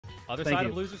Other side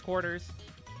of losers quarters.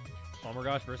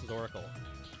 Omergosh versus Oracle.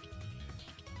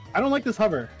 I don't like this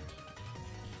hover.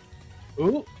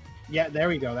 Ooh. Yeah, there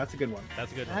we go. That's a good one.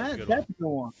 That's a good one. That's a good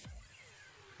one.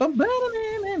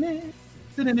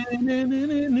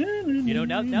 You know,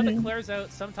 now that Claire's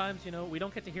out, sometimes, you know, we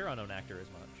don't get to hear Unknown Actor as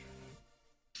much.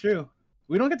 True.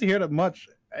 We don't get to hear it much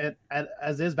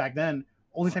as is back then.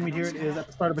 Only time you hear it is at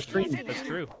the start of a stream. That's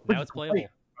true. Now it's playable.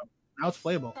 Now it's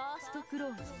playable.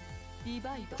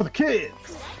 For the kids!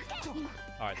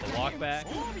 Alright, the walk back.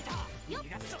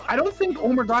 I don't think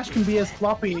Omergosh can be as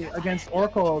floppy against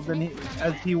Oracle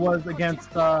as he was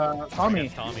against Tommy.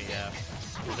 Tommy, yeah.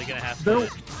 They're gonna have to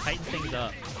tighten things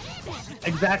up.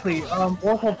 Exactly.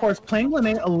 Oracle, of course, playing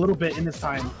Lene a little bit in his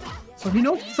time. So he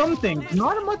knows some things.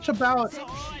 Not much about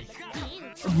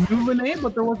new Lene,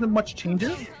 but there wasn't much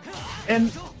changes.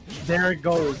 And there it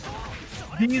goes.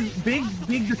 These big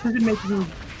decision-making,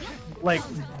 like,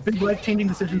 big life-changing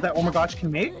decisions that Omergosh can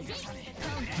make,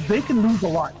 they can lose a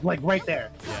lot, like, right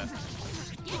there. Yeah.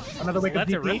 Another wake up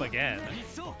That's a DP. rip again.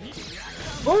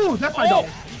 Oh, that's my dog.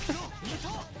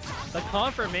 The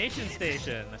confirmation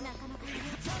station.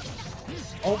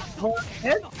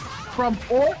 Overhead from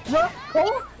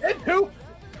Oracle into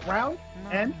round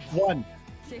and 1.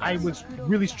 I was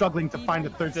really struggling to find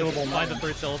the third syllable. Find the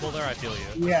third syllable there, I feel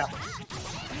you. Yeah.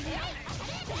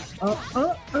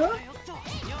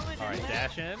 Alright,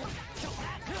 dash in.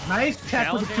 Nice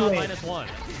check with the 2A. -1.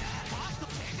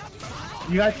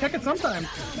 You gotta check it sometimes.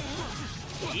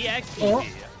 EXP.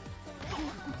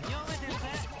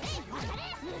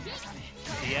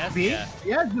 Yes,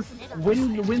 yeah, just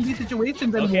win these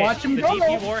situations and watch him the go. The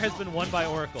DP war has been won by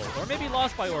Oracle. Or maybe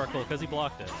lost by Oracle because he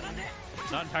blocked it.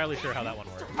 Not entirely sure how that one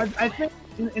worked. I think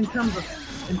in terms of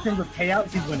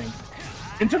payouts, he's winning.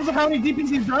 In terms of how many DPs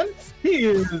he's done, he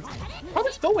is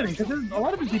probably still winning because a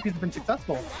lot of his DPs have been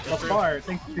successful thus far,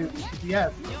 thanks to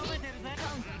CPS.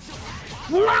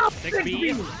 Wow,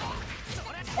 6B.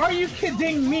 Are you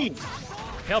kidding me?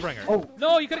 Tailbringer. Oh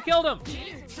no, you could have killed him.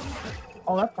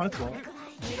 Oh, that's punishable.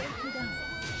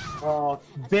 Oh,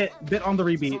 bit on the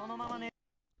rebeat.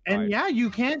 And yeah,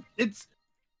 you can't. It's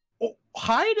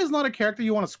Hyde is not a character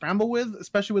you want to scramble with,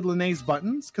 especially with Lene's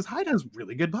buttons, because Hyde has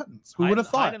really good buttons. Who would have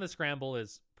thought? Hyde in the scramble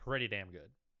is pretty damn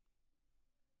good.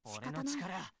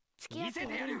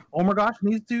 Omergosh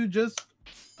needs to just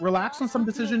relax on some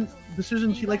decisions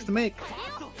she likes to make.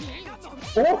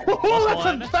 Oh,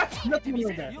 that's one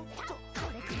right there.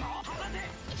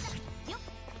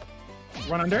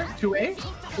 Run under 2A,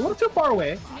 a little too far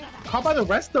away. Caught by the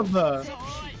rest of the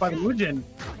Mujin.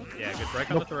 Yeah, good break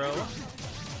on the throw.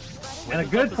 And a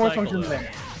good force function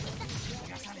there.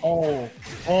 Oh,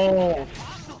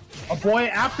 a boy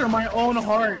after my own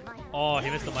heart. Oh, he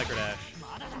missed the micro dash.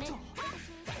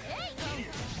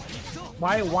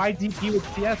 Why DP with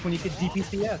CS when you could DP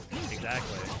CS?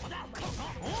 Exactly.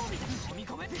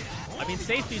 I mean,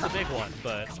 safety's a big one,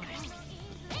 but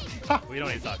we don't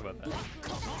need to talk about that.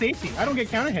 Safety. I don't get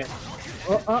counter hit.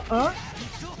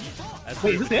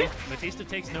 Wait, is this it? Batista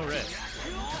takes no risk.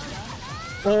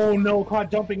 Oh no, caught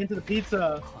jumping into the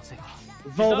pizza.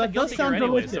 Though that does sound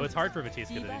anyway, delicious. so it's hard for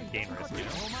Batista to gain risk, you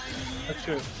know? That's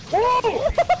true.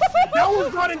 Oh! That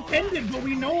was not intended, but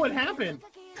we know what happened.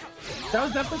 That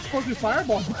was definitely supposed to be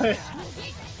fireball, but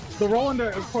the roll under,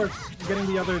 of course, getting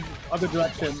the other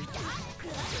direction.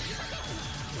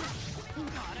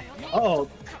 Uh-oh.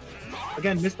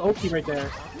 Again, missed Oki right there.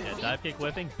 Yeah, dive kick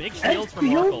whipping. Big shields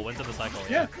from Oracle wins in the cycle.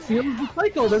 Yeah, seals the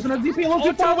cycle. There's another DP a little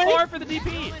too far away. Too far for the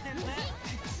DP.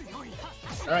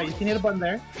 Alright, you can hit a button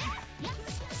there.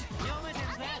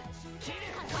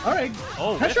 Alright.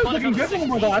 Oh, pressure's looking good from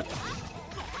Omergosh.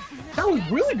 That was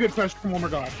really good pressure from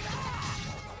Omergosh.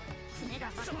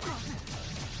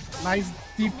 Nice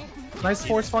deep, nice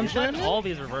force function. All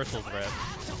these reversals, Red.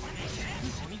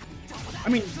 I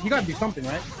mean, you gotta do something,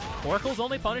 right? Oracle's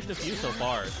only punished a few so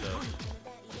far, so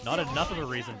not enough of a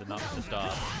reason to not to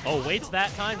stop. Oh, waits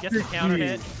that time, gets the counter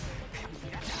hit.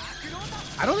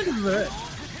 I don't think this is it.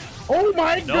 Oh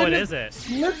my goodness! No, it isn't.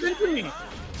 Listen to me.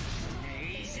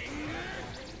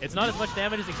 It's not as much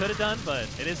damage as he could have done, but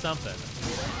it is something.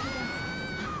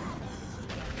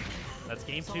 That's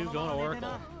game 2 going to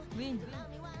Oracle.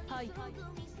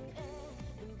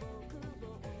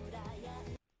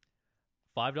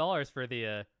 $5 for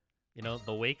the, you know,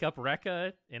 the wake up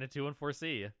Rekka in a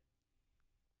 2-4C.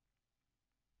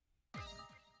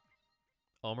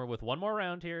 Omer with one more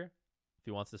round here, if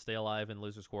he wants to stay alive in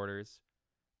losers quarters.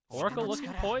 Oracle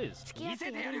looking poised.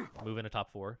 Move into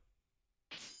top 4.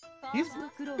 He's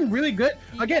really good.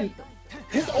 Again,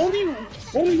 his only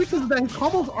weakness is that his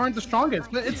combos aren't the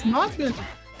strongest, but it's not been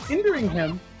hindering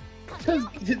him Because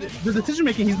the decision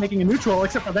making he's making in neutral,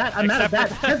 except for that, I'm mad at that.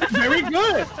 That's very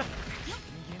good.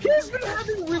 He's been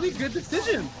having really good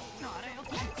decisions.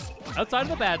 Outside of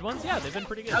the bad ones, yeah, they've been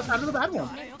pretty good. Outside of the bad one.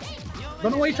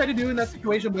 Don't know what he tried to do in that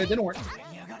situation, but it didn't work.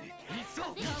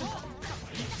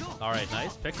 All right,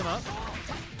 nice. Picked him up.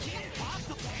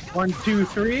 1, 2,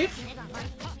 3.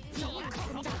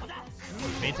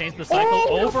 Maintains the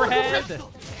cycle. Overhead.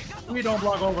 We don't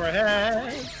block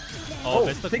overhead. Oh,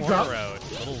 missed the big corner drop. road.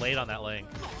 A little late on that link.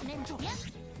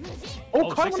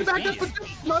 Oh, caught him on the back. 60 That's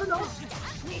but not enough.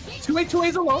 2A,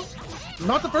 2A's alone.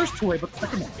 Not the first 2A, but the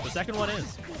second one. The second one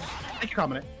is. Thank you,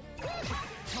 comment.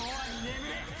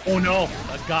 Oh no.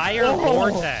 A Geyer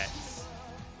Vortex.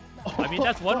 I mean,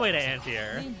 that's one way to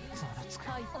anti-air.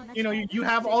 You know, you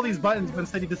have all these buttons, but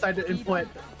instead you decide to input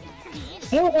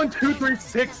 4, 1, 2, 3,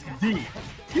 6, D.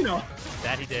 You know.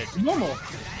 That he did. Normal.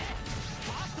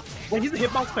 Wait, he's a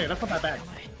hitbox player. That's not that bad.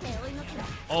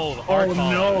 Oh, the hard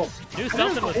call. No. Knew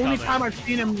something was only coming. time I've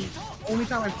seen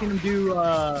him do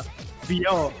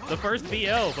VO. The first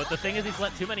VO, but the thing is he's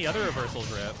let too many other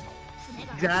reversals rip.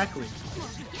 Exactly.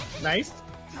 Nice.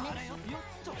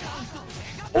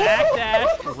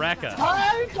 Backdash Rekka.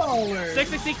 $5.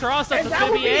 660 cross up And to that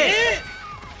would be 58. it.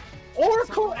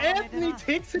 Oracle Anthony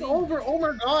takes it over. Oh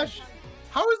my gosh.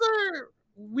 How is there?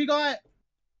 We got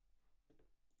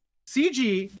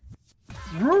CG,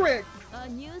 Rurik,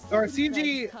 or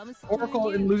CG, Oracle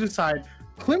in loser's side,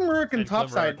 Klimrurik in top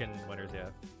side. And winners, yeah.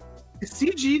 Is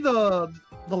CG the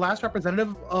last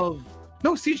representative of?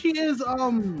 No, CG is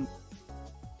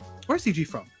where's CG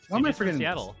from? Why am I CG's from forgetting?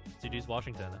 Seattle. CG's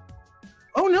Washington.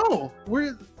 Oh no,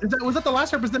 was that the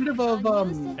last representative of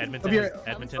Edmonton.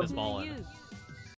 Edmonton has fallen.